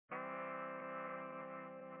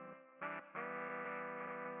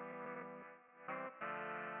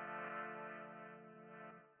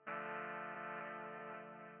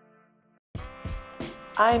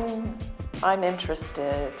I'm, I'm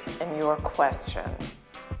interested in your question.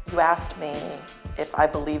 You asked me if I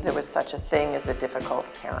believe there was such a thing as a difficult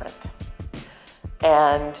parent.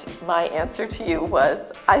 And my answer to you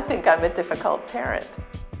was, I think I'm a difficult parent.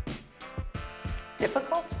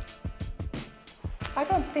 Difficult? I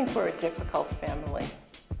don't think we're a difficult family.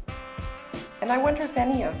 And I wonder if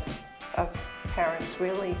any of parents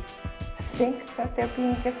really think that they're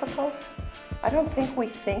being difficult. I don't think we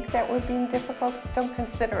think that we're being difficult. Don't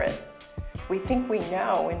consider it. We think we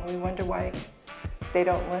know, and we wonder why they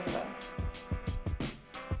don't listen.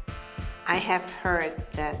 I have heard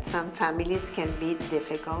that some families can be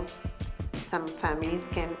difficult, some families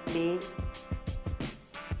can be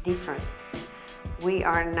different. We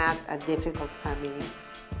are not a difficult family.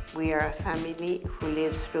 We are a family who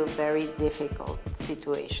lives through very difficult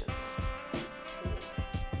situations.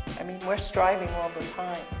 I mean, we're striving all the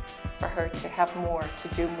time for her to have more, to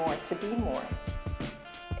do more, to be more.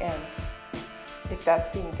 And if that's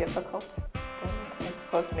being difficult, then I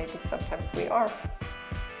suppose maybe sometimes we are.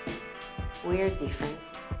 We're different,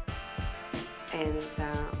 and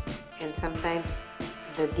sometimes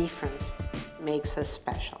the difference makes us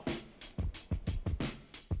special.